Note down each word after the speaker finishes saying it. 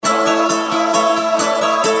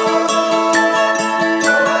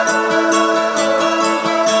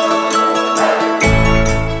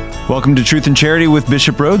Welcome to Truth and Charity with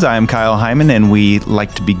Bishop Rhodes. I am Kyle Hyman, and we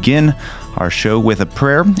like to begin our show with a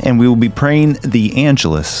prayer, and we will be praying the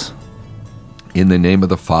Angelus. In the name of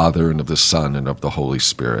the Father, and of the Son, and of the Holy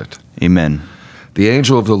Spirit. Amen. The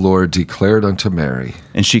angel of the Lord declared unto Mary,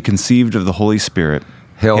 and she conceived of the Holy Spirit.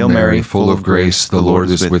 Hail Mary, full of grace, the Lord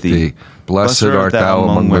is with thee. Blessed art thou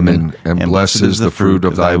among women, and blessed is the fruit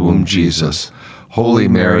of thy womb, Jesus. Holy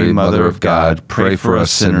Mary, Mother of God, pray for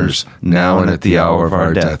us sinners, now and at the hour of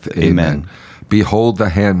our death. Amen. Behold the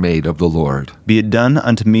handmaid of the Lord. Be it done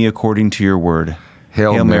unto me according to your word.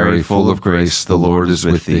 Hail Mary, full of grace, the Lord is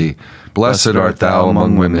with thee. Blessed art thou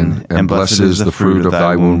among women, and blessed is the fruit of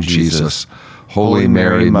thy womb, Jesus. Holy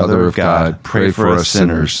Mary, Mother of God, pray for us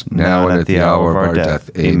sinners, now and at the hour of our death.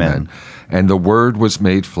 Amen. And the Word was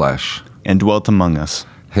made flesh, and dwelt among us.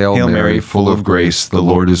 Hail Mary, full of grace, the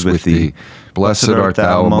Lord is with thee. Blessed art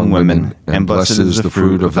thou among women, and blessed is the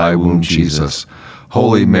fruit of thy womb, Jesus.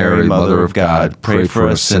 Holy Mary, Mother of God, pray for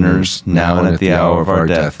us sinners, now and at the hour of our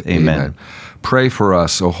death. Amen. Pray for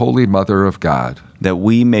us, O Holy Mother of God, that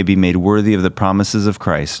we may be made worthy of the promises of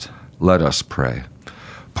Christ. Let us pray.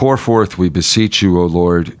 Pour forth, we beseech you, O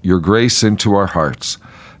Lord, your grace into our hearts,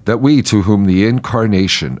 that we, to whom the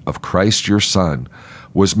incarnation of Christ your Son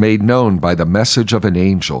was made known by the message of an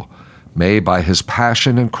angel, may by his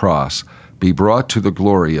passion and cross be brought to the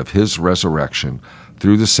glory of his resurrection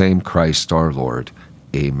through the same Christ our Lord.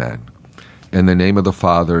 Amen. In the name of the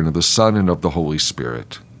Father, and of the Son, and of the Holy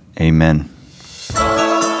Spirit. Amen.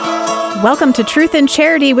 Welcome to Truth and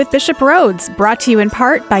Charity with Bishop Rhodes, brought to you in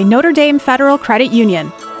part by Notre Dame Federal Credit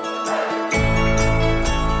Union.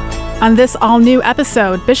 On this all-new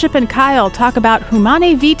episode, Bishop and Kyle talk about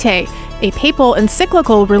Humanae Vitae, a papal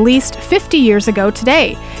encyclical released 50 years ago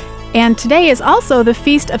today. And today is also the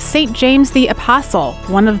feast of St. James the Apostle,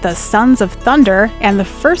 one of the sons of thunder and the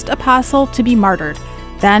first apostle to be martyred.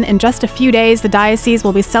 Then, in just a few days, the diocese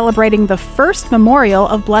will be celebrating the first memorial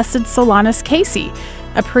of Blessed Solanus Casey,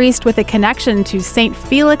 a priest with a connection to St.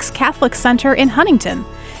 Felix Catholic Center in Huntington.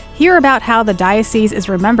 Hear about how the diocese is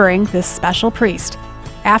remembering this special priest.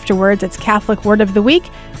 Afterwards, it's Catholic Word of the Week,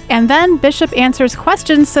 and then Bishop answers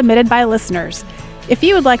questions submitted by listeners. If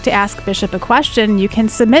you would like to ask Bishop a question, you can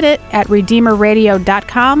submit it at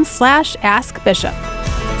redeemerradio.com/askbishop.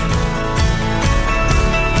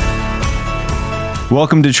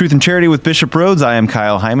 Welcome to Truth and Charity with Bishop Rhodes. I am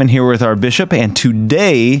Kyle Hyman, here with our bishop, and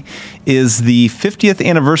today is the 50th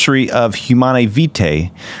anniversary of Humanae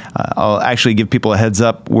Vitae. I'll actually give people a heads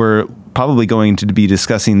up. We're probably going to be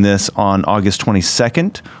discussing this on August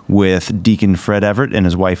 22nd with Deacon Fred Everett and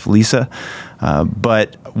his wife Lisa,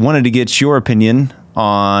 but wanted to get your opinion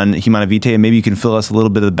on Humanae Vitae, and maybe you can fill us a little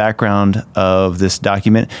bit of the background of this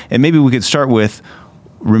document, and maybe we could start with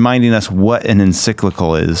reminding us what an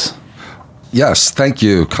encyclical is. Yes, thank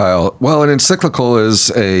you, Kyle. Well, an encyclical is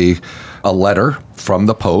a letter from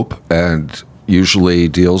the Pope, and usually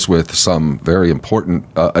deals with some very important,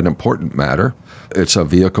 an important matter. It's a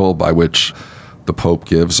vehicle by which the Pope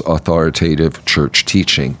gives authoritative church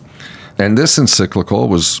teaching. And this encyclical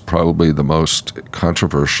was probably the most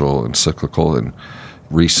controversial encyclical in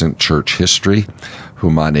recent church history,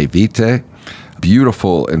 Humanae Vitae.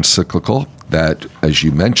 Beautiful encyclical that, as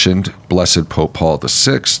you mentioned, Blessed Pope Paul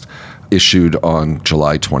VI issued on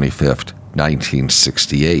July 25th,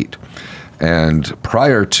 1968. And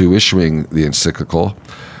prior to issuing the encyclical,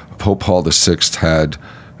 Pope Paul VI had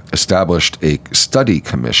established a study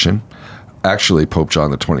commission. Actually, Pope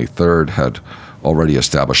John XXIII had already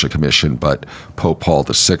established a commission, but Pope Paul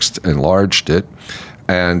VI enlarged it,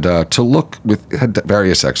 and had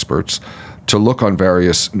various experts to look on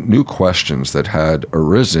various new questions that had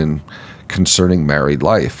arisen concerning married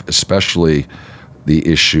life, especially the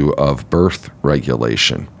issue of birth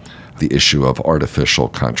regulation, the issue of artificial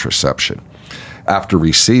contraception. After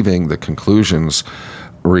receiving the conclusions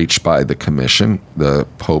reached by the commission, the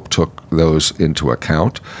Pope took those into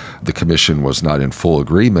account. The commission was not in full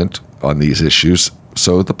agreement on these issues,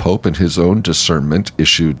 so the Pope, in his own discernment,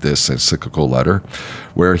 issued this encyclical letter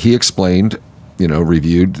where he explained,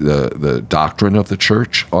 reviewed the doctrine of the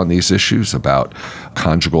Church on these issues about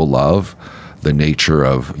conjugal love, the nature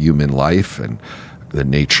of human life, and the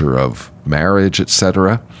nature of marriage,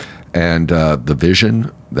 etc., and the vision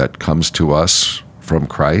that comes to us from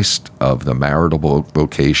Christ of the marital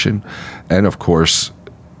vocation, and of course,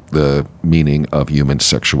 the meaning of human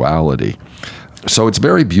sexuality. So it's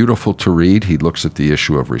very beautiful to read. He looks at the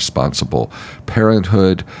issue of responsible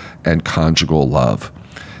parenthood and conjugal love.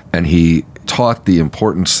 And he taught the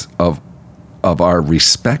importance of our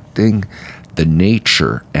respecting the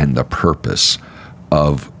nature and the purpose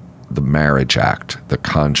of the marriage act, the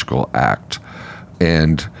conjugal act.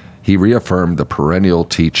 And he reaffirmed the perennial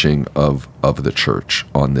teaching of the church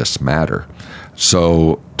on this matter.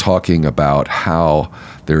 So talking about how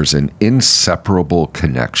there's an inseparable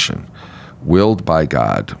connection willed by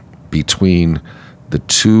God between the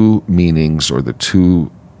two meanings or the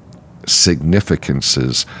two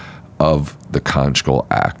significances of the conjugal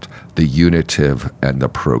act, the unitive and the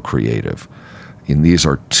procreative. And these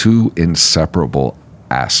are two inseparable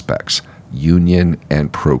aspects, union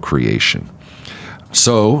and procreation.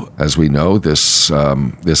 So, as we know, this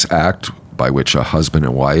act by which a husband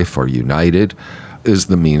and wife are united is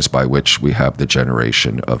the means by which we have the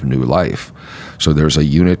generation of new life. So there's a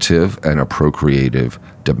unitive and a procreative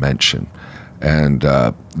dimension, and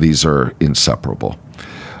these are inseparable.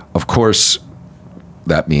 Of course,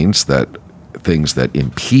 that means that things that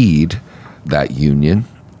impede that union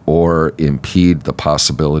or impede the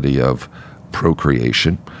possibility of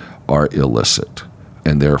procreation are illicit,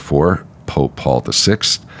 and therefore Pope Paul VI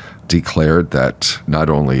declared that not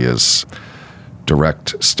only is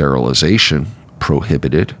direct sterilization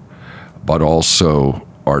prohibited, but also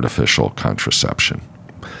artificial contraception,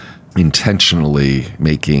 intentionally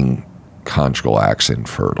making conjugal acts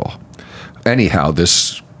infertile. Anyhow,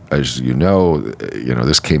 this, as you know,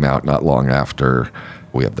 this came out not long after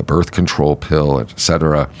we have the birth control pill,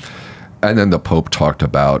 etc. And then the Pope talked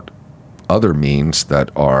about other means that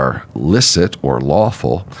are licit or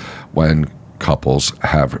lawful when couples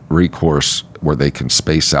have recourse where they can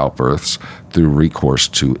space out births through recourse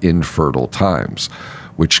to infertile times,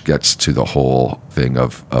 which gets to the whole thing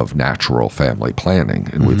of natural family planning.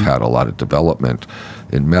 And we've had a lot of development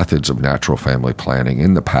in methods of natural family planning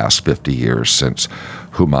in the past 50 years since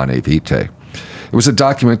Humanae Vitae. It was a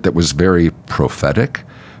document that was very prophetic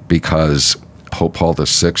because Pope Paul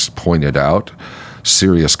VI pointed out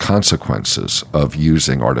serious consequences of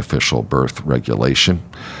using artificial birth regulation,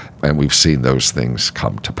 and we've seen those things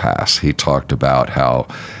come to pass. He talked about how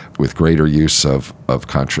with greater use of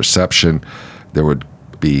contraception, there would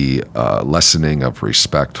be a lessening of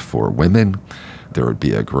respect for women. There would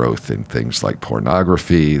be a growth in things like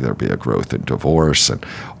pornography. There would be a growth in divorce. And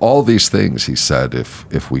all these things, he said,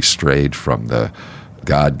 if we strayed from the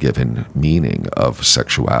God-given meaning of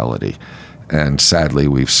sexuality. And sadly,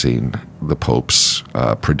 we've seen the Pope's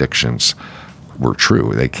predictions were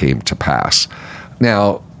true. They came to pass.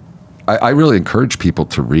 Now, I really encourage people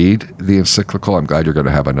to read the encyclical. I'm glad you're going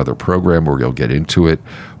to have another program where you'll get into it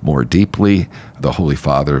more deeply. The Holy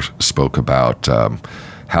Father spoke about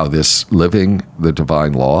how this living the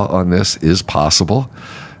divine law on this is possible.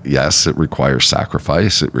 Yes, it requires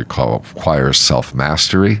sacrifice. It requires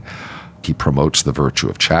self-mastery. He promotes the virtue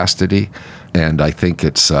of chastity. And I think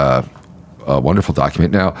it's a wonderful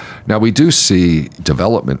document. Now we do see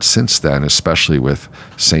development since then, especially with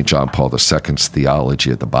St. John Paul II's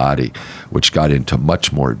theology of the body, which got into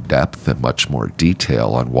much more depth and much more detail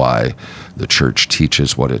on why the Church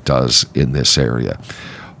teaches what it does in this area.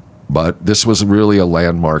 But this was really a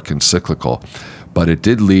landmark encyclical, but it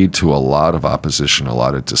did lead to a lot of opposition, a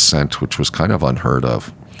lot of dissent, which was kind of unheard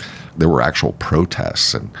of. There were actual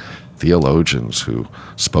protests and theologians who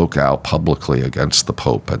spoke out publicly against the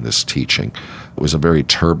Pope and this teaching. It was a very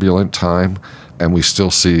turbulent time, and we still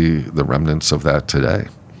see the remnants of that today.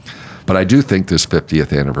 But I do think this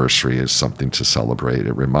 50th anniversary is something to celebrate.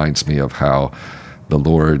 It reminds me of how the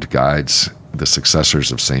Lord guides the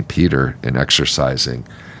successors of St. Peter in exercising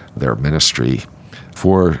their ministry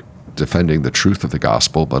for defending the truth of the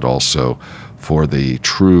gospel, but also for the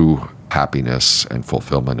true happiness and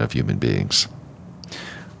fulfillment of human beings.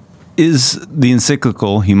 Is the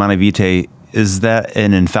encyclical Humanae Vitae, is that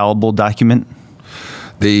an infallible document?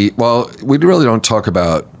 Well, we really don't talk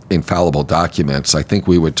about infallible documents. I think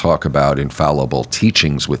we would talk about infallible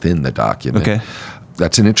teachings within the document. Okay.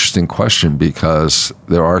 That's an interesting question because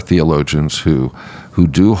there are theologians who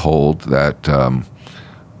do hold that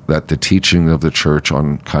that the teaching of the Church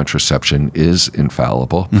on contraception is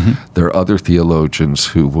infallible. Mm-hmm. There are other theologians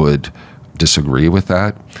who would disagree with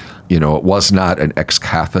that. It was not an ex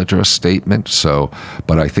cathedra statement,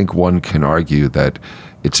 but I think one can argue that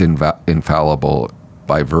it's infallible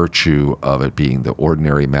by virtue of it being the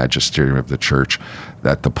ordinary magisterium of the Church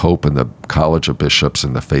that the Pope and the College of Bishops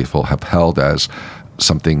and the faithful have held as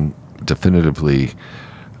something definitively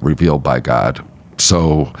revealed by God.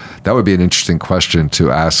 So that would be an interesting question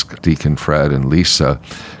to ask Deacon Fred and Lisa,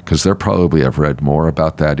 because they probably have read more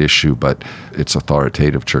about that issue, but it's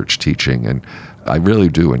authoritative church teaching. And I really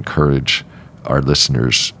do encourage our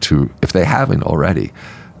listeners to, if they haven't already,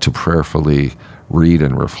 to prayerfully read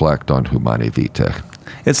and reflect on Humanae Vitae.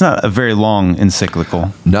 It's not a very long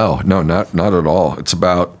encyclical. No, not at all. It's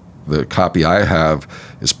about The copy I have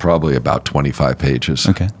is probably about 25 pages.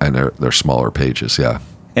 Okay. And they're smaller pages, yeah.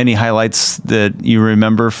 Any highlights that you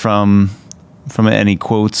remember from any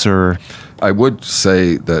quotes or? I would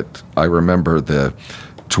say that I remember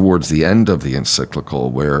towards the end of the encyclical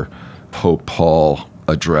where Pope Paul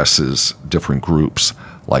addresses different groups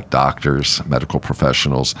like doctors, medical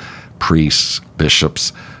professionals, priests,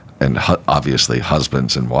 bishops, and obviously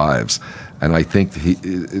husbands and wives. And I think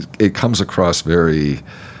it comes across very,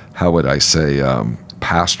 how would I say,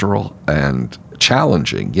 pastoral and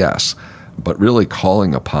challenging, yes, but really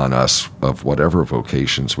calling upon us of whatever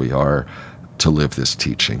vocations we are to live this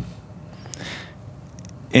teaching.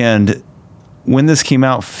 And when this came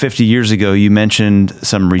out 50 years ago, you mentioned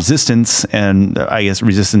some resistance, and I guess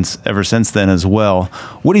resistance ever since then as well.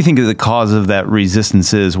 What do you think the cause of that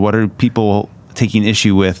resistance is? What are people taking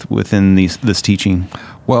issue with within this teaching?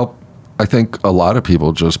 Well, I think a lot of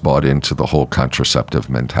people just bought into the whole contraceptive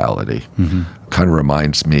mentality. Mm-hmm. Kind of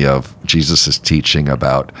reminds me of Jesus' teaching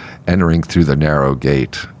about entering through the narrow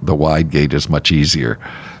gate. The wide gate is much easier.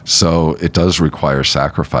 So it does require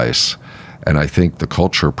sacrifice. And I think the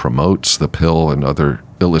culture promotes the pill and other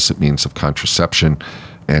illicit means of contraception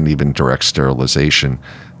and even direct sterilization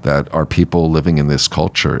that our people living in this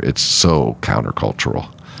culture, it's so countercultural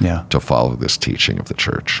to follow this teaching of the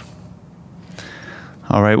church.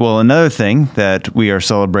 All right. Well, another thing that we are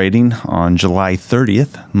celebrating on July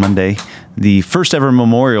 30th, Monday, the first ever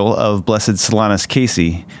memorial of Blessed Solanus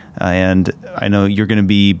Casey. And I know you're going to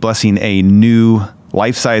be blessing a new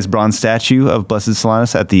life-size bronze statue of Blessed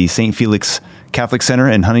Solanus at the St. Felix Catholic Center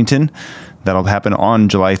in Huntington. That'll happen on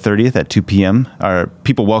July 30th at 2 p.m. Are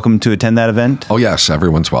people welcome to attend that event? Oh, yes.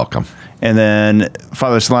 Everyone's welcome. And then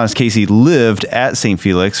Father Solanus Casey lived at St.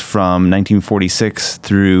 Felix from 1946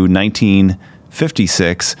 through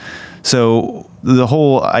 1956. So the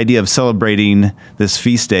whole idea of celebrating this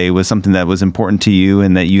feast day was something that was important to you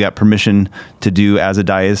and that you got permission to do as a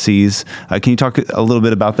diocese. Can you talk a little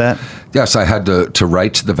bit about that? Yes, I had to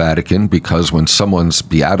write to the Vatican because when someone's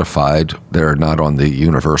beatified, they're not on the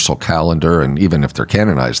universal calendar, and even if they're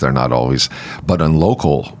canonized, they're not always. But on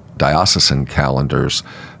local diocesan calendars,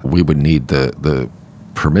 we would need the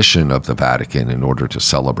permission of the Vatican in order to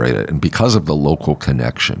celebrate it. And because of the local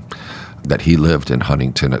connection, that he lived in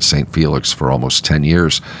Huntington at St. Felix for almost 10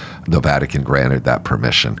 years, the Vatican granted that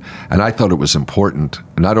permission. And I thought it was important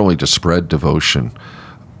not only to spread devotion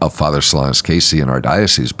of Father Solanus Casey in our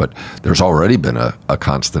diocese, but there's already been a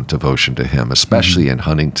constant devotion to him, especially in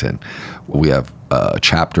Huntington. We have a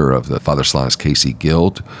chapter of the Father Solanus Casey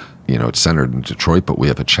Guild. You know, it's centered in Detroit, but we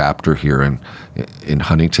have a chapter here in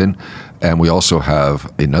Huntington. And we also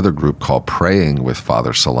have another group called Praying with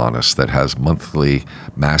Father Solanus that has monthly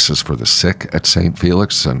masses for the sick at St.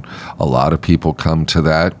 Felix, and a lot of people come to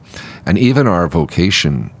that. And even our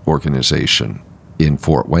vocation organization in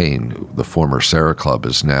Fort Wayne, the former Sarah Club,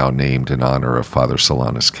 is now named in honor of Father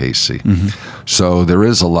Solanus Casey. Mm-hmm. So there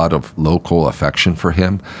is a lot of local affection for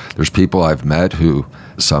him. There's people I've met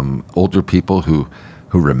some older people who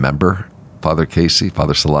remember Father Casey,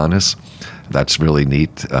 Father Solanus. That's really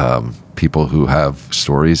neat. People who have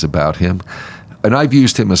stories about him. And I've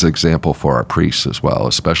used him as an example for our priests as well,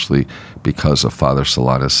 especially because of Father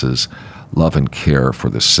Solanus's love and care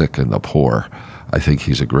for the sick and the poor. I think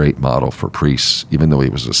he's a great model for priests. Even though he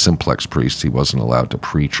was a simplex priest, he wasn't allowed to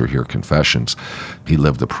preach or hear confessions. He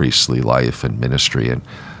lived a priestly life and ministry in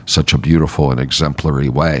such a beautiful and exemplary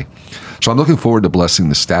way. So I'm looking forward to blessing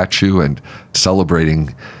the statue and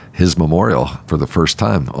celebrating his memorial for the first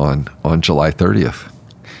time on July 30th.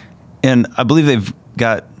 And I believe they've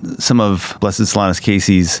got some of Blessed Solanus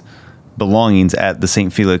Casey's belongings at the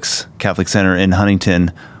St. Felix Catholic Center in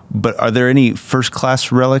Huntington. But are there any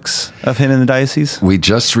first-class relics of him in the diocese? We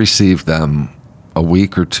just received them a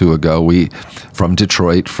week or two ago. From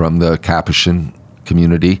Detroit, from the Capuchin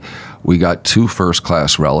community, we got 2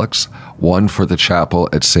 first-class relics, one for the chapel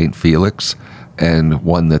at St. Felix and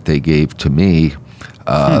one that they gave to me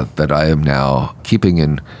that I am now keeping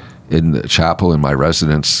in the chapel in my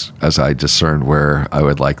residence as I discern where I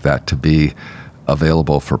would like that to be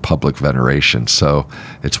available for public veneration. So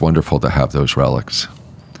it's wonderful to have those relics.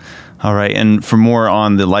 All right. And for more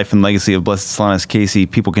on the life and legacy of Blessed Solanus Casey,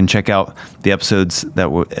 people can check out the episodes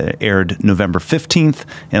that were aired November 15th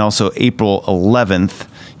and also April 11th.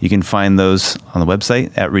 You can find those on the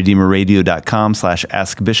website at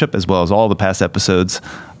redeemerradio.com/askbishop, as well as all the past episodes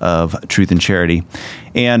of Truth and Charity.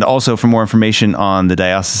 And also for more information on the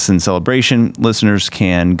diocesan celebration, listeners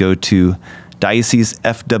can go to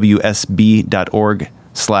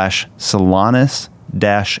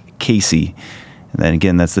diocesefwsb.org/Solanus-Casey. And then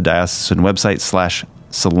again, that's the diocesan website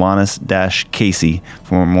Solanus-Casey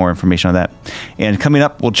for more information on that. And coming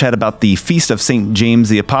up, we'll chat about the Feast of St. James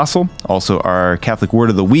the Apostle, also our Catholic Word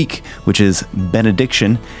of the Week, which is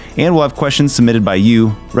benediction. And we'll have questions submitted by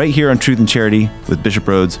you right here on Truth and Charity with Bishop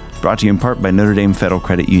Rhoades, brought to you in part by Notre Dame Federal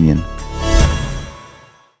Credit Union.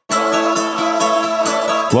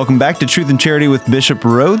 Welcome back to Truth and Charity with Bishop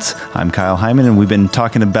Rhoades. I'm Kyle Hyman, and we've been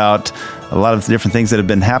talking about a lot of the different things that have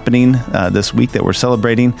been happening this week that we're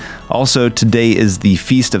celebrating. Also, today is the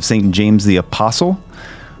Feast of St. James the Apostle.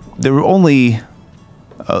 There were only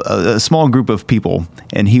a small group of people,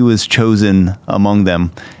 and he was chosen among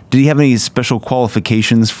them. Did he have any special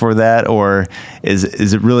qualifications for that, or is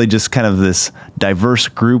it really just kind of this diverse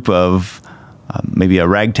group of maybe a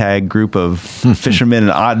ragtag group of fishermen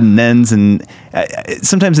and odd and ends? And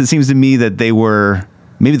sometimes it seems to me that they were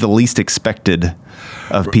maybe the least expected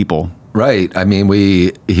of people. Right. I mean,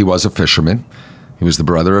 he was a fisherman. He was the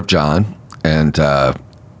brother of John. And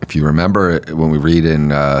if you remember, when we read in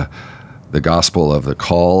the Gospel of the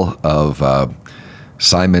call of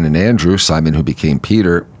Simon and Andrew, Simon who became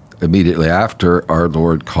Peter, immediately after our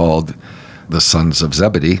Lord called the sons of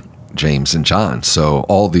Zebedee, James and John. So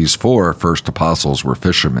all these four first apostles were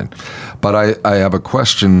fishermen. But I have a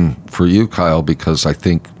question for you, Kyle, because I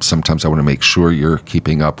think sometimes I want to make sure you're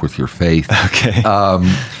keeping up with your faith. Okay.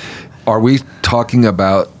 Are we talking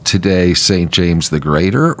about today St. James the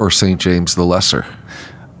Greater or St. James the Lesser?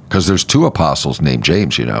 Because there's two apostles named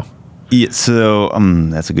James, you know. Yeah, so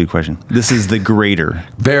that's a good question. This is the Greater.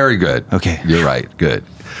 Very good. Okay. You're right. Good.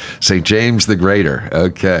 St. James the Greater.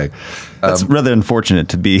 Okay. That's rather unfortunate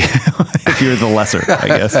to be if you're the lesser, I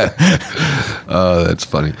guess. Oh, that's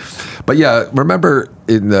funny. But yeah, remember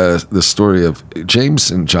in the story of James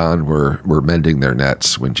and John were mending their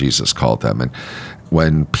nets when Jesus called them. And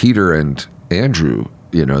when Peter and Andrew,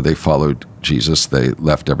 they followed Jesus, they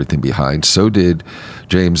left everything behind. So did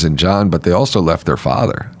James and John, but they also left their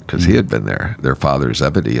father because he had been there, their father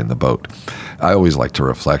Zebedee, in the boat. I always like to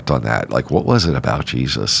reflect on that. Like, what was it about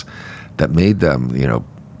Jesus that made them,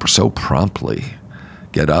 so promptly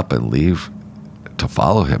get up and leave to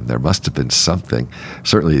follow him? There must have been something,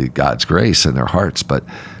 certainly God's grace in their hearts, but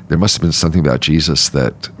there must have been something about Jesus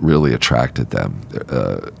that really attracted them,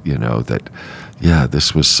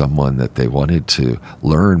 this was someone that they wanted to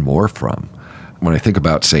learn more from. When I think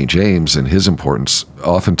about St. James and his importance,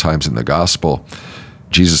 oftentimes in the gospel,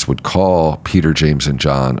 Jesus would call Peter, James, and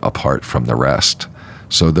John apart from the rest.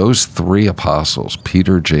 So those three apostles,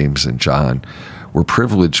 Peter, James, and John, were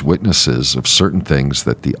privileged witnesses of certain things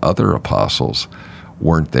that the other apostles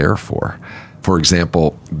weren't there for. For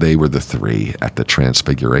example, they were the three at the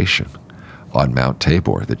Transfiguration on Mount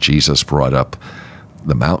Tabor that Jesus brought up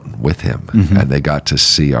the mountain with him, and they got to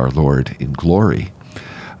see our Lord in glory.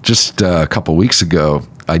 Just a couple weeks ago,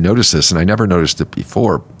 I noticed this, and I never noticed it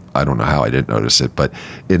before. I don't know how I didn't notice it, but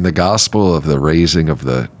in the gospel of the raising of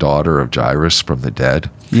the daughter of Jairus from the dead,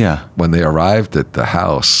 when they arrived at the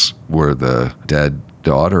house where the dead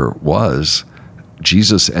daughter was,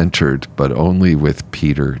 Jesus entered, but only with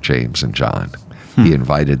Peter, James, and John. He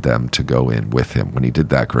invited them to go in with him when he did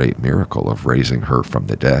that great miracle of raising her from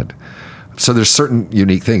the dead. So there's certain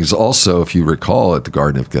unique things. Also, if you recall, at the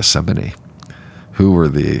Garden of Gethsemane, who were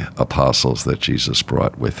the apostles that Jesus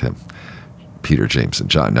brought with him? Peter, James, and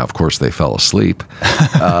John. Now, of course, they fell asleep,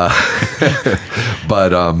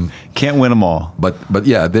 but can't win them all. But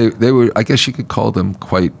yeah, they were. I guess you could call them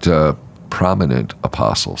quite prominent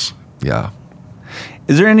apostles. Yeah.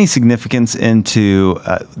 Is there any significance into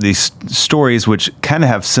these stories, which kind of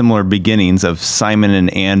have similar beginnings, of Simon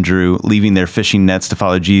and Andrew leaving their fishing nets to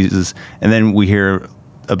follow Jesus, and then we hear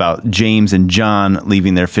about James and John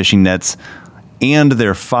leaving their fishing nets and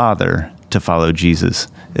their father to follow Jesus?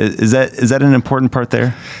 Is that an important part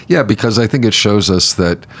there? Yeah, because I think it shows us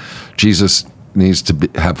that Jesus needs to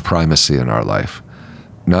have primacy in our life,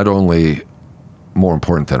 not only more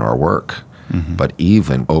important than our work, but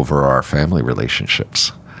even over our family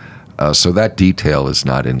relationships. So that detail is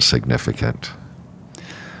not insignificant.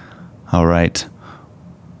 All right.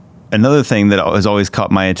 Another thing that has always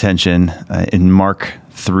caught my attention, in Mark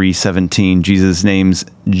 3:17, Jesus names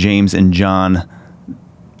James and John.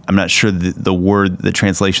 I'm not sure the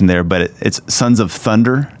translation there, but it's sons of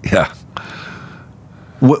thunder. Yeah.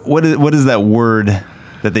 What is that word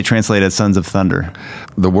that they translate as sons of thunder?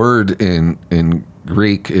 The word in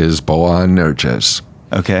Greek is Boanerges.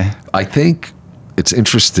 Okay. I think it's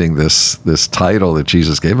interesting, this title that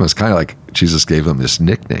Jesus gave them. It's kind of like Jesus gave them this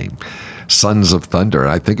nickname, Sons of Thunder.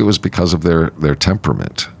 And I think it was because of their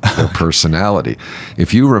temperament, their personality.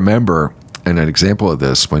 If you remember And an example of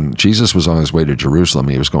this, when Jesus was on his way to Jerusalem,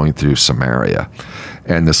 he was going through Samaria.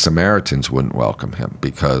 And the Samaritans wouldn't welcome him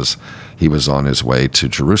because he was on his way to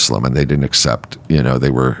Jerusalem and they didn't accept, they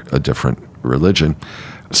were a different religion.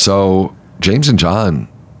 So James and John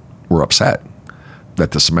were upset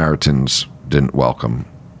that the Samaritans didn't welcome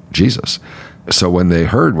Jesus. So when they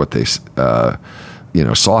heard what they, saw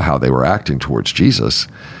how they were acting towards Jesus,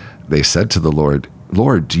 they said to the Lord,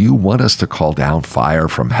 "Lord, do you want us to call down fire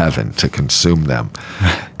from heaven to consume them?"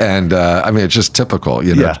 And it's just typical,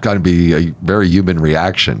 It's got to be a very human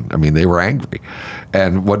reaction. They were angry.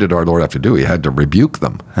 And what did our Lord have to do? He had to rebuke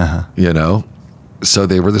them, So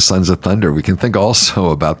they were the sons of thunder. We can think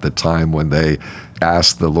also about the time when they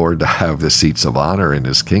asked the Lord to have the seats of honor in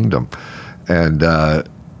his kingdom. And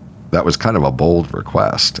that was kind of a bold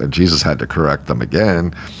request. And Jesus had to correct them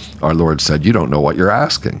again. Our Lord said, "You don't know what you're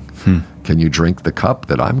asking. Can you drink the cup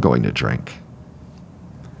that I'm going to drink?"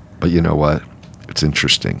 But you know what? It's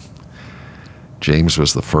interesting. James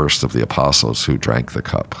was the first of the apostles who drank the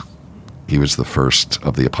cup. He was the first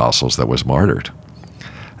of the apostles that was martyred.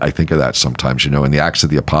 I think of that sometimes. In the Acts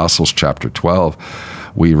of the Apostles, chapter 12,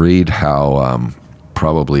 we read how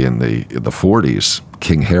probably in the 40s,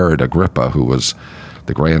 King Herod Agrippa, who was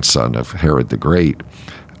the grandson of Herod the Great,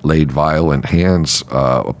 laid violent hands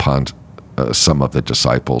upon some of the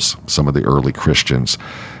disciples, some of the early Christians.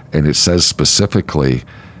 And it says specifically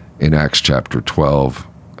in Acts chapter 12,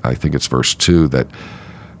 I think it's verse 2,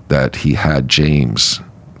 that he had James,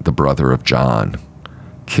 the brother of John,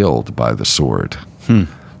 killed by the sword.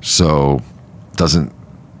 So doesn't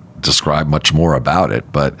describe much more about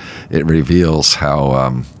it, but it reveals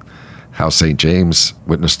how St. James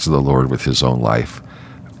witnessed to the Lord with his own life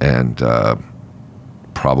and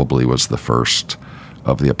probably was the first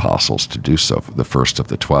of the apostles to do so, the first of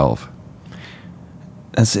the 12.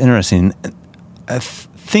 That's interesting. I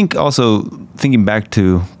think also, thinking back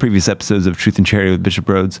to previous episodes of Truth and Charity with Bishop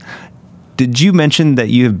Rhodes, did you mention that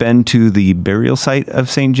you have been to the burial site of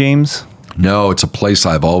St. James? No, it's a place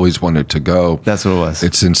I've always wanted to go. That's what it was.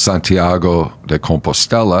 It's in Santiago de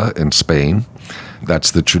Compostela in Spain.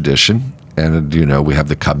 That's the tradition. And, we have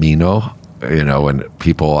the Camino, and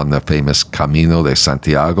people on the famous Camino de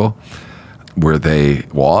Santiago, where they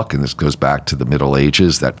walk, and this goes back to the Middle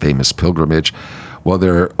Ages, that famous pilgrimage. Well,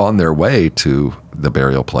 they're on their way to the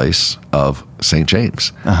burial place of St.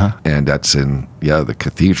 James. And that's in, the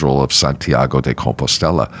Cathedral of Santiago de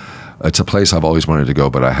Compostela. It's a place I've always wanted to go,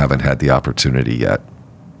 but I haven't had the opportunity yet.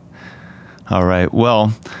 All right.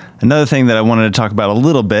 Well, another thing that I wanted to talk about a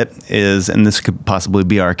little bit is, and this could possibly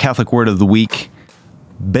be our Catholic word of the week,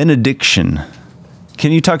 benediction.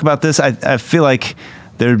 Can you talk about this? I feel like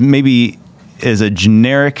there maybe is a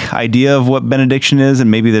generic idea of what benediction is, and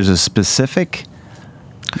maybe there's a specific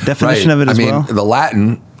definition of it as well. The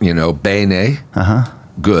Latin, bene,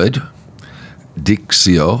 good,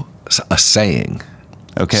 dictio, a saying.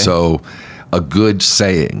 Okay. So a good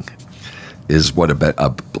saying is what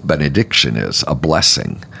a benediction is, a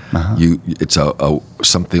blessing. It's a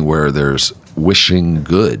something where there's wishing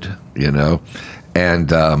good, And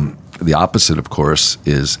the opposite, of course,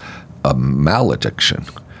 is a malediction,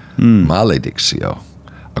 maledictio,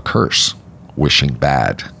 a curse, wishing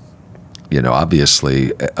bad.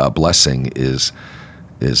 Obviously, a blessing is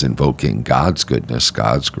invoking God's goodness,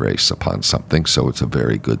 God's grace upon something, so it's a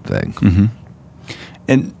very good thing.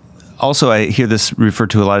 And also, I hear this referred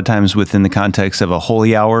to a lot of times within the context of a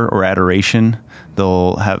holy hour or adoration.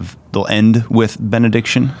 They'll end with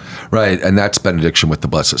benediction. Right, and that's benediction with the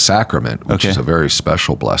Blessed Sacrament, which is a very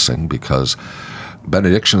special blessing because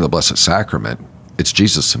benediction of the Blessed Sacrament, it's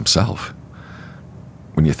Jesus himself.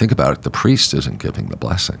 When you think about it, the priest isn't giving the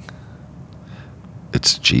blessing.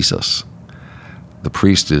 It's Jesus. The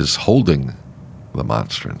priest is holding the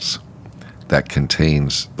monstrance that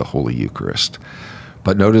contains the Holy Eucharist.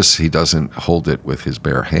 But notice he doesn't hold it with his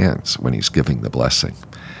bare hands when he's giving the blessing.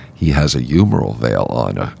 He has a humeral veil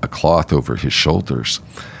on, a cloth over his shoulders.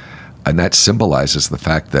 And that symbolizes the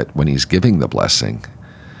fact that when he's giving the blessing,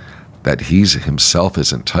 that he himself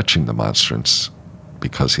isn't touching the monstrance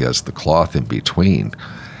because he has the cloth in between,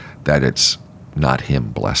 that it's not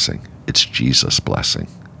him blessing, it's Jesus blessing.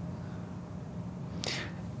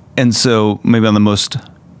 And so maybe on the most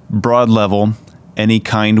broad level, any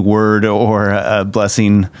kind word or a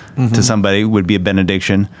blessing to somebody would be a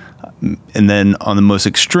benediction. And then on the most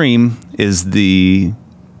extreme is the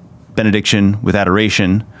benediction with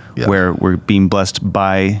adoration, where we're being blessed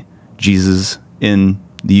by Jesus in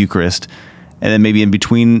the Eucharist. And then maybe in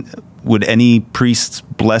between, would any priest's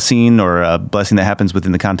blessing or a blessing that happens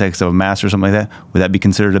within the context of a mass or something like that, would that be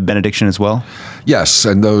considered a benediction as well? Yes,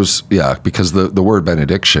 and those, because the word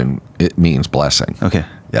benediction, it means blessing. Okay.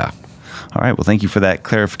 Yeah. All right. Well, thank you for that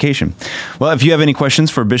clarification. Well, if you have any questions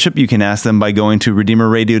for Bishop, you can ask them by going to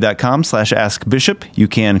redeemerradio.com/askbishop. You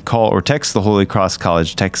can call or text the Holy Cross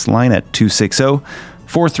College text line at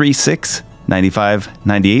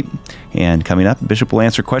 260-436-9598. And coming up, Bishop will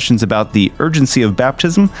answer questions about the urgency of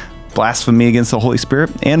baptism, blasphemy against the Holy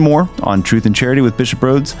Spirit, and more on Truth and Charity with Bishop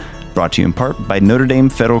Rhoades, brought to you in part by Notre Dame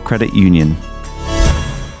Federal Credit Union.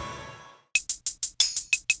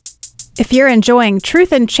 If you're enjoying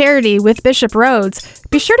Truth and Charity with Bishop Rhoades,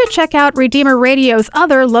 be sure to check out Redeemer Radio's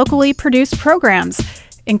other locally produced programs,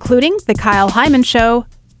 including The Kyle Hyman Show,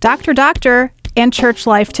 Dr. Doctor, and Church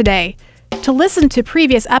Life Today. To listen to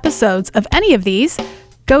previous episodes of any of these,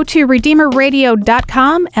 go to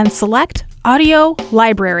redeemerradio.com and select Audio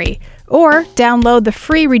Library, or download the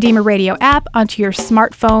free Redeemer Radio app onto your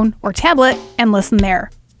smartphone or tablet and listen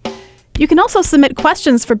there. You can also submit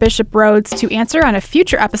questions for Bishop Rhoades to answer on a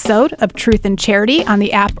future episode of Truth and Charity on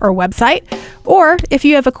the app or website. Or if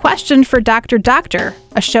you have a question for Dr. Doctor,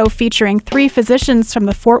 a show featuring 3 physicians from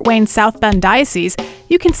the Fort Wayne South Bend Diocese,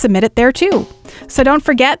 you can submit it there too. So don't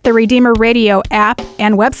forget the Redeemer Radio app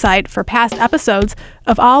and website for past episodes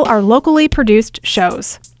of all our locally produced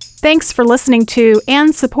shows. Thanks for listening to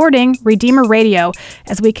and supporting Redeemer Radio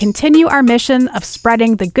as we continue our mission of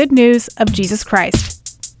spreading the good news of Jesus Christ.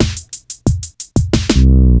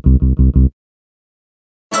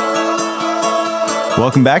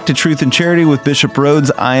 Welcome back to Truth and Charity with Bishop Rhoades.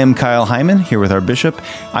 I am Kyle Hyman, here with our bishop.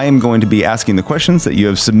 I am going to be asking the questions that you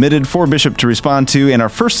have submitted for Bishop to respond to, and our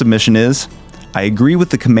first submission is, I agree with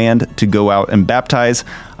the command to go out and baptize.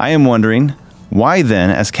 I am wondering, why then,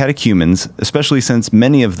 as catechumens, especially since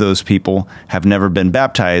many of those people have never been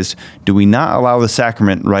baptized, do we not allow the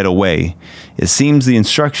sacrament right away? It seems the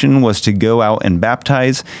instruction was to go out and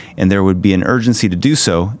baptize, and there would be an urgency to do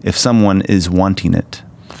so if someone is wanting it.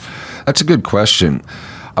 That's a good question.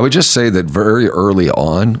 I would just say that very early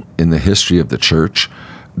on in the history of the church,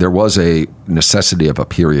 there was a necessity of a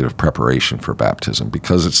period of preparation for baptism,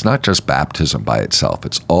 because it's not just baptism by itself.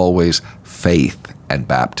 It's always faith and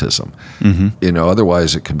baptism. Mm-hmm.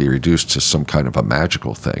 Otherwise it can be reduced to some kind of a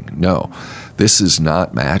magical thing. No, this is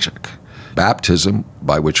not magic. Baptism,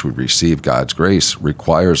 by which we receive God's grace,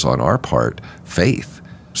 requires on our part faith.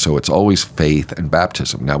 So it's always faith and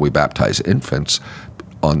baptism. Now, we baptize infants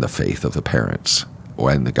on the faith of the parents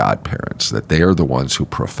and the godparents, that they are the ones who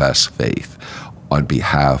profess faith on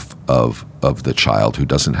behalf of the child who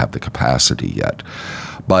doesn't have the capacity yet.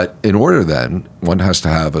 But in order then, one has to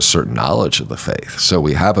have a certain knowledge of the faith. So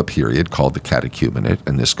we have a period called the catechumenate,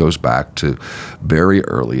 and this goes back to very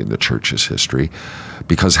early in the church's history,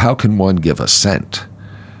 because how can one give assent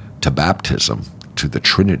to baptism, to the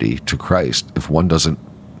Trinity, to Christ, if one doesn't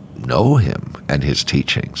know him and his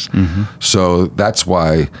teachings? Mm-hmm. So that's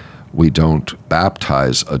why we don't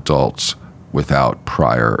baptize adults without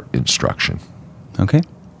prior instruction. Okay.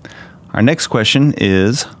 Our next question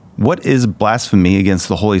is, what is blasphemy against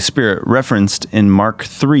the Holy Spirit referenced in Mark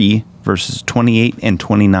 3, verses 28 and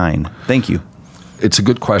 29? Thank you. It's a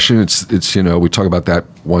good question. It's we talk about that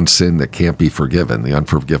one sin that can't be forgiven, the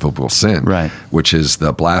unforgivable sin, right, which is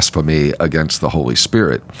the blasphemy against the Holy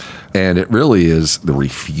Spirit. And it really is the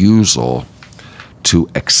refusal to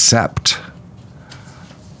accept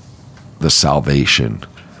the salvation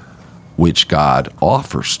which God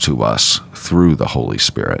offers to us through the Holy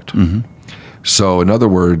Spirit. Mm-hmm. So in other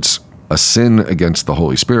words, a sin against the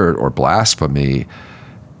Holy Spirit, or blasphemy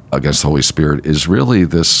against the Holy Spirit, is really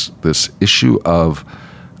this issue of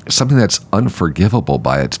something that's unforgivable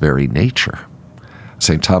by its very nature.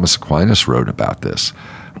 St. Thomas Aquinas wrote about this,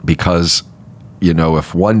 because,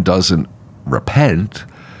 if one doesn't repent,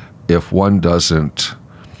 if one doesn't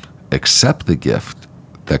accept the gift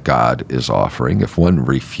that God is offering, if one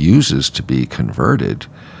refuses to be converted,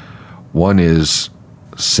 one is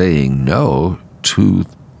saying no to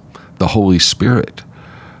the Holy Spirit,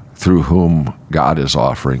 through whom God is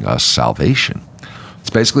offering us salvation.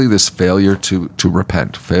 It's basically this failure to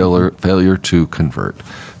repent, failure to convert,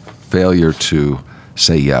 failure to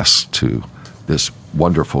say yes to this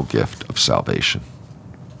wonderful gift of salvation.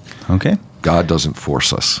 Okay. God doesn't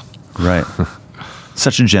force us. Right.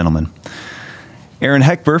 Such a gentleman. Aaron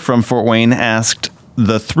Heckber from Fort Wayne asked,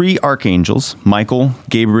 the 3 archangels, Michael,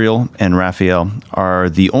 Gabriel, and Raphael, are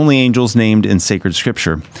the only angels named in sacred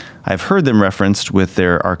scripture. I've heard them referenced with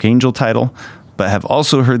their archangel title, but have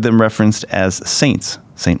also heard them referenced as saints,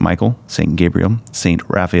 Saint Michael, Saint Gabriel, Saint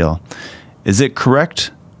Raphael. Is it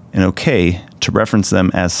correct and okay to reference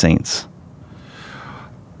them as saints?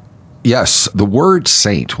 Yes, the word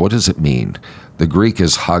saint, what does it mean? The Greek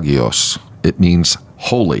is hagios. It means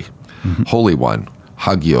holy, holy one,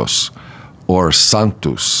 hagios, or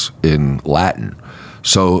sanctus in Latin.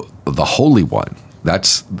 So the Holy One,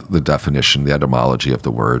 that's the definition, the etymology of the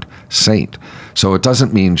word saint. So it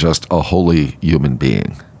doesn't mean just a holy human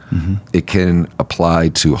being. It can apply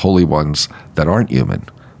to holy ones that aren't human.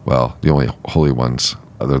 Well, the only holy ones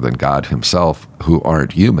other than God himself who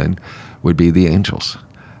aren't human would be the angels.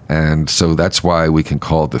 And so that's why we can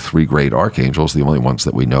call the three great archangels, the only ones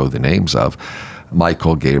that we know the names of,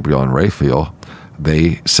 Michael, Gabriel, and Raphael.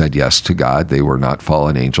 They said yes to God. They were not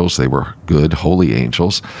fallen angels. They were good, holy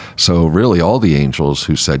angels. So really all the angels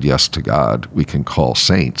who said yes to God, we can call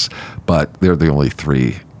saints, but they're the only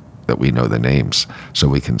three that we know the names. So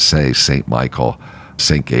we can say Saint Michael,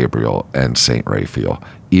 Saint Gabriel, and Saint Raphael,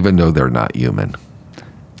 even though they're not human.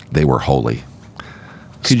 They were holy,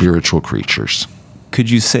 spiritual creatures. Could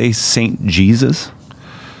you say Saint Jesus?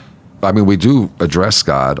 I mean, we do address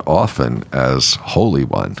God often as Holy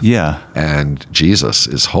One. Yeah. And Jesus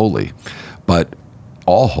is holy, but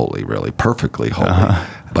all holy, really, perfectly holy.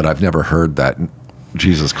 But I've never heard that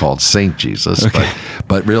Jesus called Saint Jesus. Okay.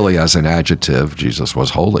 But really, as an adjective, Jesus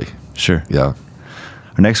was holy. Sure. Yeah.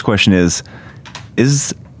 Our next question is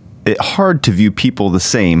it hard to view people the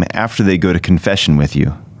same after they go to confession with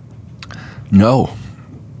you? No.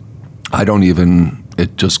 I don't even,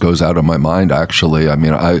 it just goes out of my mind, actually. I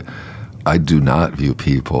mean, I do not view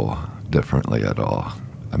people differently at all.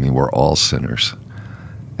 I mean, we're all sinners.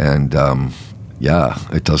 And yeah,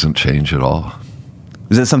 it doesn't change at all.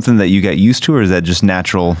 Is that something that you got used to, or is that just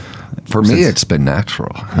natural? For me, it's been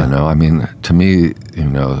natural. You know, I mean, to me, you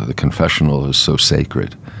know, the confessional is so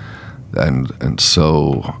sacred and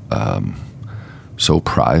so so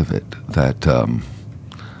private that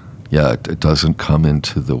yeah, it doesn't come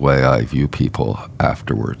into the way I view people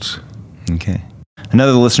afterwards. Okay.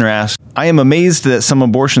 Another listener asked, I am amazed that some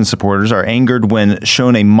abortion supporters are angered when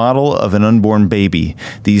shown a model of an unborn baby.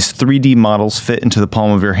 These 3D models fit into the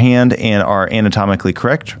palm of your hand and are anatomically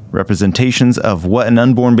correct representations of what an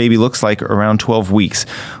unborn baby looks like around 12 weeks.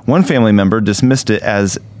 One family member dismissed it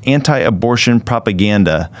as anti-abortion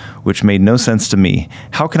propaganda, which made no sense to me.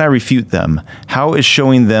 How can I refute them? How is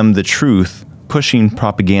showing them the truth pushing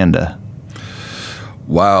propaganda?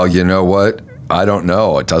 Wow, you know what? I don't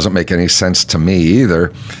know. It doesn't make any sense to me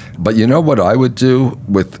either. But you know what I would do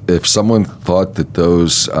if someone thought that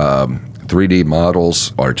those 3D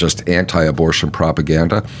models are just anti-abortion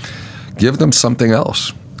propaganda? Give them something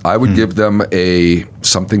else. I would give them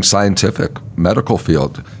something scientific, medical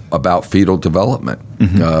field about fetal development.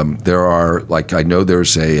 There are, like, I know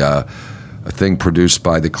there's a thing produced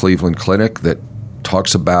by the Cleveland Clinic that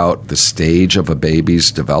talks about the stage of a baby's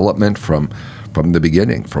development from the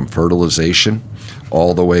beginning, from fertilization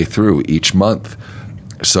all the way through each month.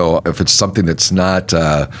 So if it's something that's not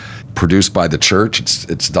produced by the church,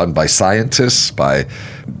 it's done by scientists, by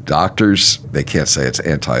doctors, they can't say it's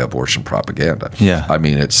anti-abortion propaganda. Yeah. I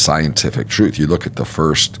mean, it's scientific truth. You look at the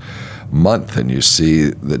first month and you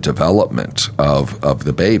see the development of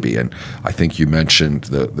the baby. And I think you mentioned,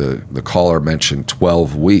 the caller mentioned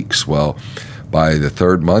 12 weeks. Well, by the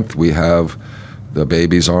third month, we have the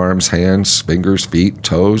baby's arms, hands, fingers, feet,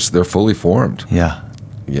 toes, they're fully formed. Yeah.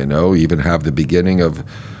 You know, even have the beginning of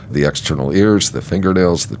the external ears, the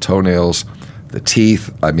fingernails, the toenails, the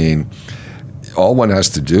teeth. I mean, all one has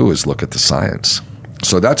to do is look at the science.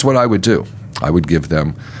 So that's what I would do. I would give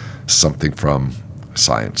them something from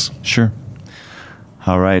science. Sure.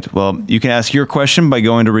 All right. Well, you can ask your question by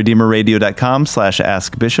going to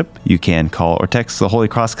redeemerradio.com/askbishop. You can call or text the Holy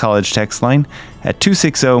Cross College text line at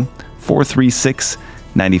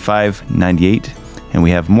 260-436-9598. And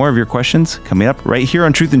we have more of your questions coming up right here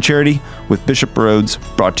on Truth and Charity with Bishop Rhoades,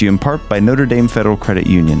 brought to you in part by Notre Dame Federal Credit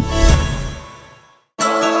Union.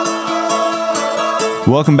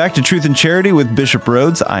 Welcome back to Truth and Charity with Bishop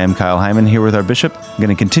Rhoades. I am Kyle Hyman here with our bishop. I'm going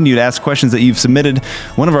to continue to ask questions that you've submitted.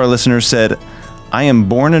 One of our listeners said, I am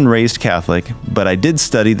born and raised Catholic, but I did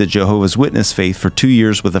study the Jehovah's Witness faith for 2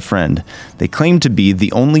 years with a friend. They claim to be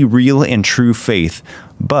the only real and true faith,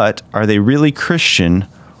 but are they really Christian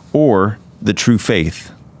or the true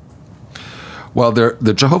faith? Well,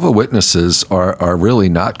 the Jehovah's Witnesses are really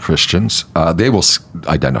not Christians. They will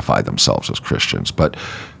identify themselves as Christians, but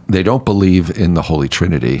they don't believe in the Holy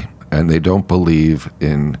Trinity, and they don't believe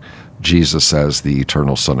in Jesus as the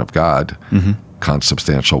eternal Son of God,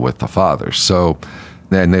 consubstantial with the Father. So,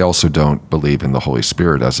 and they also don't believe in the Holy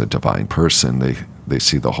Spirit as a divine person. They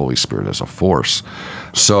see the Holy Spirit as a force.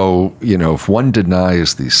 So, you know, if one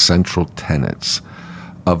denies these central tenets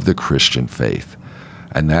of the Christian faith,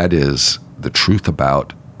 and that is the truth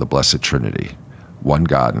about the Blessed Trinity, one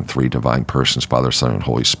God in three divine persons, Father, Son, and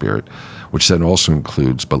Holy Spirit, which then also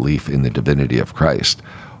includes belief in the divinity of Christ.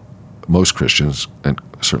 Most Christians, and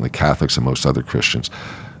certainly Catholics and most other Christians,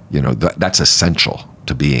 that's essential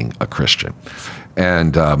to being a Christian.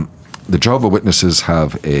 And the Jehovah's Witnesses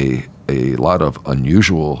have a lot of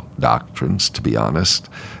unusual doctrines, to be honest.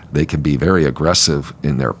 They can be very aggressive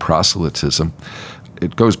in their proselytism.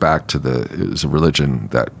 It goes back to it was a religion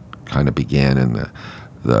that kind of began in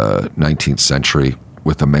the 19th century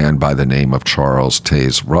with a man by the name of Charles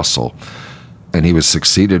Taze Russell. And he was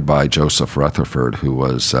succeeded by Joseph Rutherford, who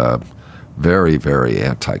was very, very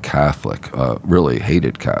anti-Catholic, really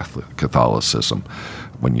hated Catholicism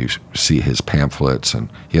when you see his pamphlets,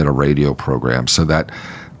 and he had a radio program. So that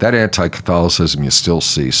anti-Catholicism you still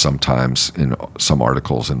see sometimes in some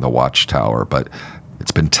articles in the Watchtower, but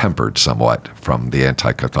it's been tempered somewhat from the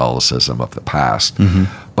anti-Catholicism of the past. Mm-hmm.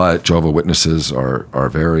 But Jehovah's Witnesses are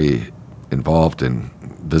very involved in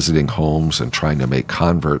visiting homes and trying to make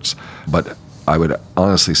converts. But I would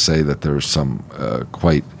honestly say that there's some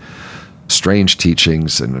quite strange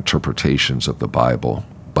teachings and interpretations of the Bible.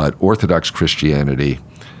 But Orthodox Christianity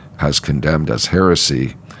has condemned as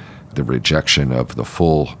heresy the rejection of the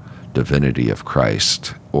full divinity of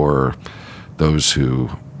Christ, or those who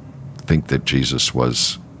think that Jesus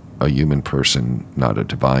was a human person, not a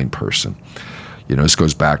divine person. This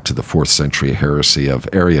goes back to the 4th century heresy of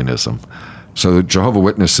Arianism. So the Jehovah's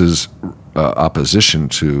Witnesses' opposition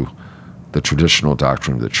to the traditional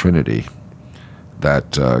doctrine of the Trinity,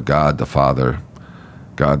 that God the Father,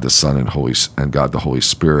 God the Son, and God the Holy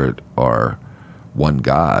Spirit are one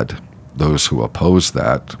God, those who oppose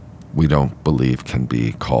that, we don't believe can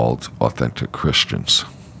be called authentic Christians.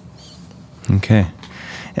 Okay.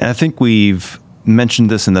 And I think we've mentioned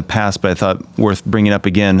this in the past, but I thought worth bringing up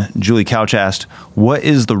again. Julie Couch asked, what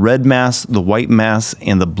is the red Mass, the white Mass,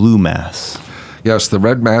 and the blue Mass? Yes, the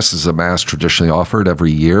red Mass is a Mass traditionally offered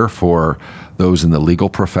every year for those in the legal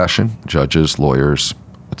profession, judges, lawyers,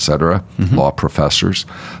 etc., law professors.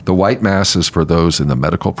 The white Mass is for those in the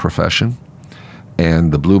medical profession,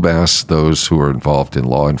 and the blue Mass, those who are involved in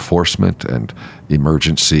law enforcement and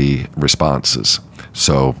emergency responses.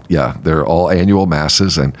 So, yeah, they're all annual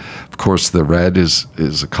Masses, and of course the red is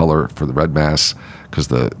a color for the red Mass, because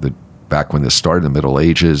the back when this started in the Middle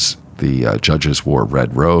Ages, the judges wore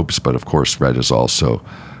red robes, but of course red is also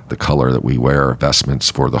the color that we wear,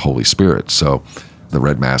 vestments for the Holy Spirit. So the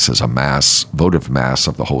red Mass is a Mass, votive Mass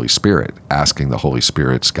of the Holy Spirit, asking the Holy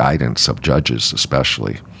Spirit's guidance of judges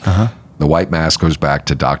especially. The white Mass goes back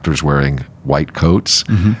to doctors wearing white coats,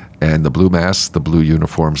 and the blue Mass, the blue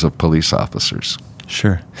uniforms of police officers.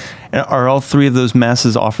 Sure. And are all three of those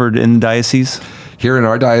Masses offered in the diocese? Here in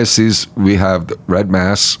our diocese, we have the red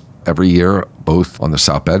Mass every year, both on the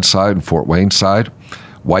South Bend side and Fort Wayne side.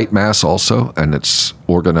 White Mass also, and it's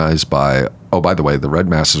organized by, by the way, the red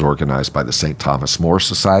Mass is organized by the St. Thomas More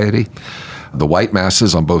Society. The white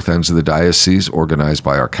Masses on both ends of the diocese organized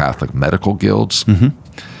by our Catholic medical guilds,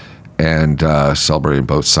 and celebrating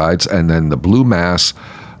both sides. And then the blue Mass,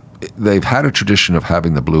 they've had a tradition of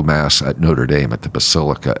having the blue Mass at Notre Dame at the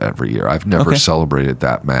Basilica every year. I've never celebrated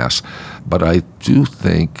that Mass, but I do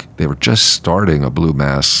think they were just starting a blue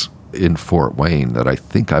Mass in Fort Wayne that I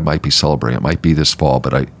think I might be celebrating. It might be this fall,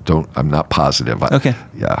 but I'm not positive. Okay.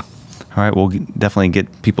 Yeah. All right. We'll definitely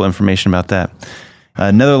get people information about that.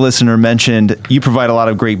 Another listener mentioned you provide a lot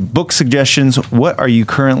of great book suggestions. What are you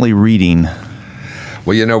currently reading?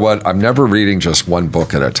 Well, you know what? I'm never reading just one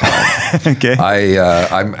book at a time. Okay.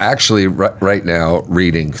 I'm actually right now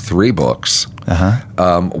reading 3 books.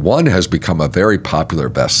 One has become a very popular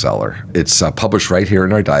bestseller. It's published right here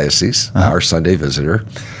in our diocese, Our Sunday Visitor,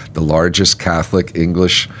 the largest Catholic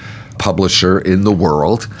English publisher in the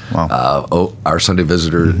world. Wow. Our Sunday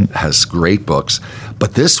Visitor has great books,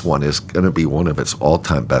 but this one is going to be one of its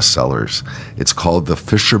all-time bestsellers. It's called The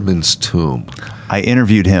Fisherman's Tomb. I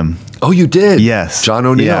interviewed him. Oh, you did? Yes. John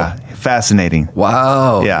O'Neill. Yeah. Fascinating.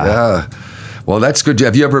 Wow. Yeah. Well, that's good.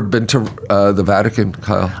 Have you ever been to the Vatican,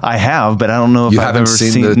 Kyle? I have, but I don't know if I've ever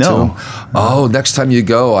seen the No. tomb. Oh, next time you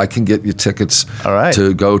go, I can get you tickets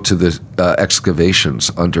to go to the excavations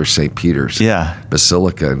under St. Peter's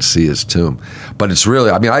Basilica and see his tomb. But it's really,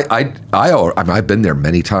 I mean, I've been there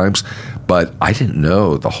many times, but I didn't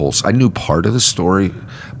know the whole. I knew part of the story,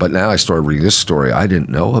 but now I started reading this story I didn't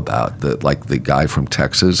know about, the guy from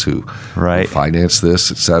Texas who financed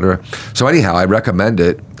this, etc. So anyhow, I recommend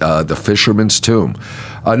it, The Fisherman's Tomb.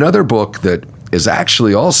 Another book that is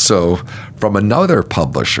actually also from another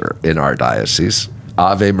publisher in our diocese,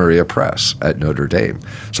 Ave Maria Press at Notre Dame.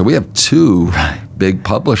 So we have two big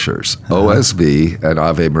publishers, OSV and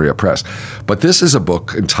Ave Maria Press. But this is a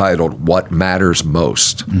book entitled What Matters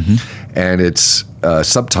Most. And its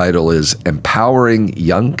subtitle is Empowering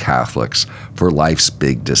Young Catholics for Life's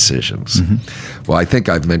Big Decisions. Well, I think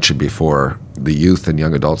I've mentioned before, the youth and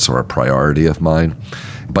young adults are a priority of mine.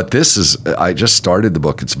 But this is, I just started the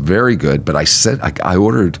book. It's very good, but I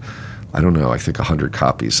ordered, I don't know, I think 100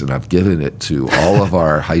 copies, and I've given it to all of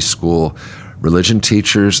our high school religion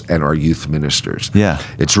teachers and our youth ministers. Yeah.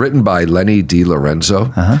 It's written by Lenny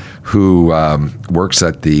DiLorenzo, who works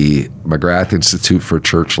at the McGrath Institute for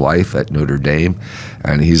Church Life at Notre Dame,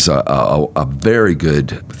 and he's a very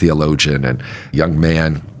good theologian and young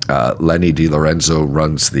man. Lenny DiLorenzo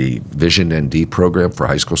runs the Vision ND program for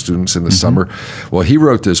high school students in the summer. Well, he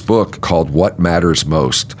wrote this book called What Matters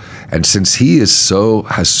Most. And since he has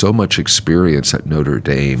so much experience at Notre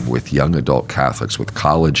Dame with young adult Catholics, with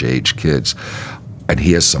college-age kids, and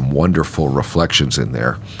he has some wonderful reflections in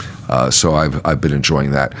there. So I've been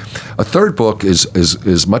enjoying that. A third book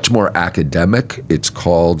is much more academic. It's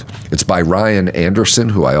by Ryan Anderson,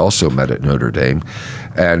 who I also met at Notre Dame.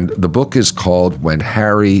 And the book is called When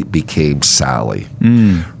Harry Became Sally,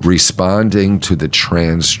 Responding to the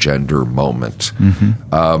Transgender Moment.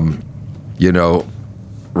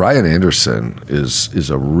 Ryan Anderson is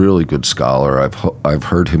a really good scholar. I've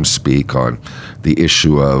heard him speak on the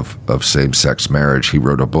issue of same-sex marriage. He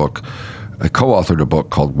wrote I co-authored a book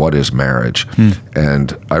called What is Marriage?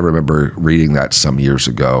 And I remember reading that some years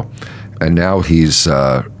ago. And now he's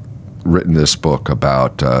written this book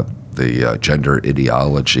about the gender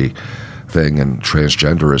ideology thing and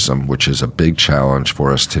transgenderism, which is a big challenge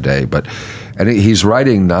for us today. And he's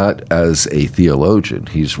writing not as a theologian.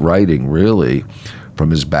 He's writing really from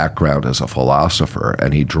his background as a philosopher,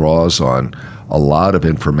 and he draws on a lot of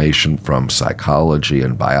information from psychology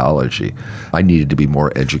and biology. I needed to be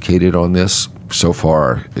more educated on this. So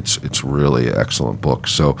far, it's really an excellent book.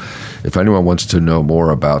 So if anyone wants to know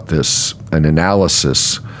more about this, an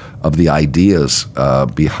analysis of the ideas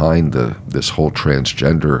behind this whole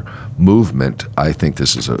transgender movement, I think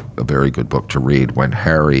this is a very good book to read, When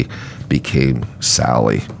Harry Became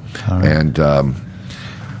Sally. Right. And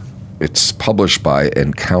it's published by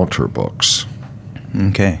Encounter Books.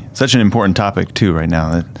 Okay. Such an important topic, too, right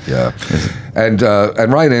now. Yeah. And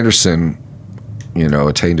Ryan Anderson,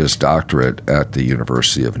 attained his doctorate at the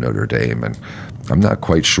University of Notre Dame. And I'm not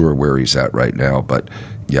quite sure where he's at right now, but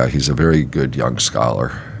yeah, he's a very good young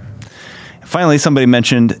scholar. Finally, somebody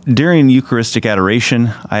mentioned, during Eucharistic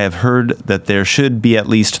adoration, I have heard that there should be at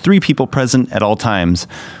least 3 people present at all times.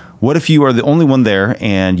 What if you are the only one there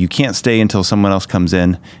and you can't stay until someone else comes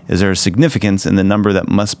in? Is there a significance in the number that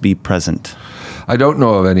must be present? I don't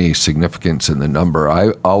know of any significance in the number.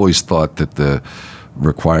 I always thought that the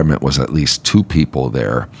requirement was at least 2 people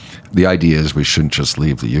there. The idea is we shouldn't just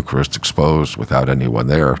leave the Eucharist exposed without anyone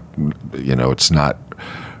there. It's not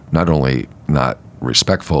only not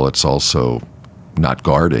respectful, it's also not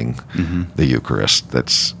guarding the Eucharist.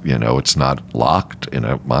 That's, it's not locked in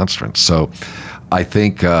a monstrance. So I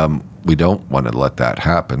think we don't want to let that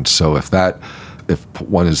happen. So if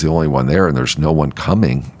one is the only one there and there's no one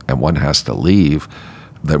coming and one has to leave,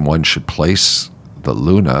 then one should place the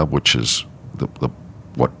Luna, which is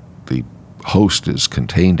what the host is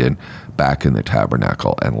contained in, back in the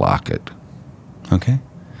tabernacle and lock it. Okay.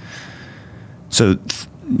 So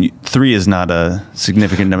 3 is not a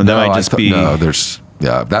significant number. That might just be... No,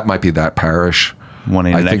 that might be that parish.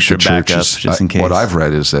 Wanting an extra backup just in case. What I've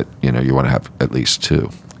read is that, you want to have at least 2.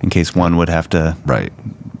 In case one would have to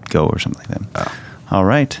go or something like that. All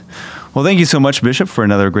right. Well, thank you so much, Bishop, for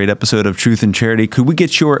another great episode of Truth and Charity. Could we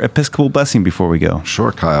get your Episcopal blessing before we go?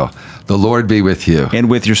 Sure, Kyle. The Lord be with you. And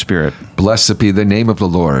with your spirit. Blessed be the name of the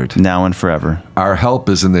Lord. Now and forever. Our help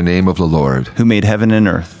is in the name of the Lord. Who made heaven and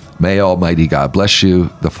earth. May Almighty God bless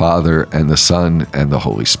you, the Father, and the Son, and the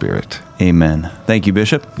Holy Spirit. Amen. Thank you,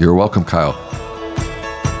 Bishop. You're welcome, Kyle.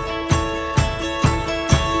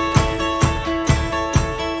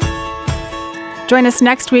 Join us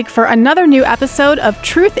next week for another new episode of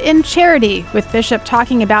Truth in Charity, with Bishop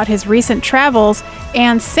talking about his recent travels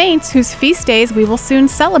and saints whose feast days we will soon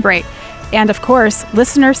celebrate. And of course,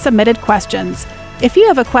 listener-submitted questions. If you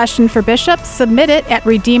have a question for Bishop, submit it at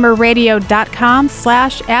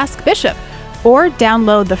redeemerradio.com/askbishop, or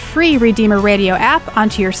download the free Redeemer Radio app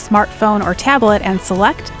onto your smartphone or tablet and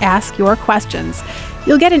select Ask Your Questions.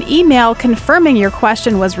 You'll get an email confirming your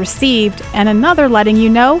question was received and another letting you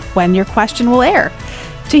know when your question will air.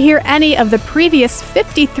 To hear any of the previous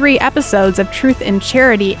 53 episodes of Truth and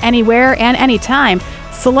Charity anywhere and anytime,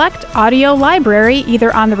 select Audio Library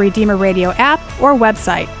either on the Redeemer Radio app or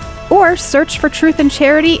website, or search for Truth and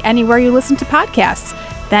Charity anywhere you listen to podcasts.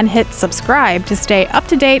 Then hit subscribe to stay up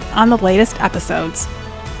to date on the latest episodes.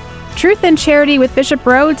 Truth and Charity with Bishop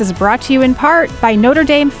Rhoades is brought to you in part by Notre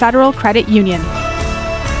Dame Federal Credit Union.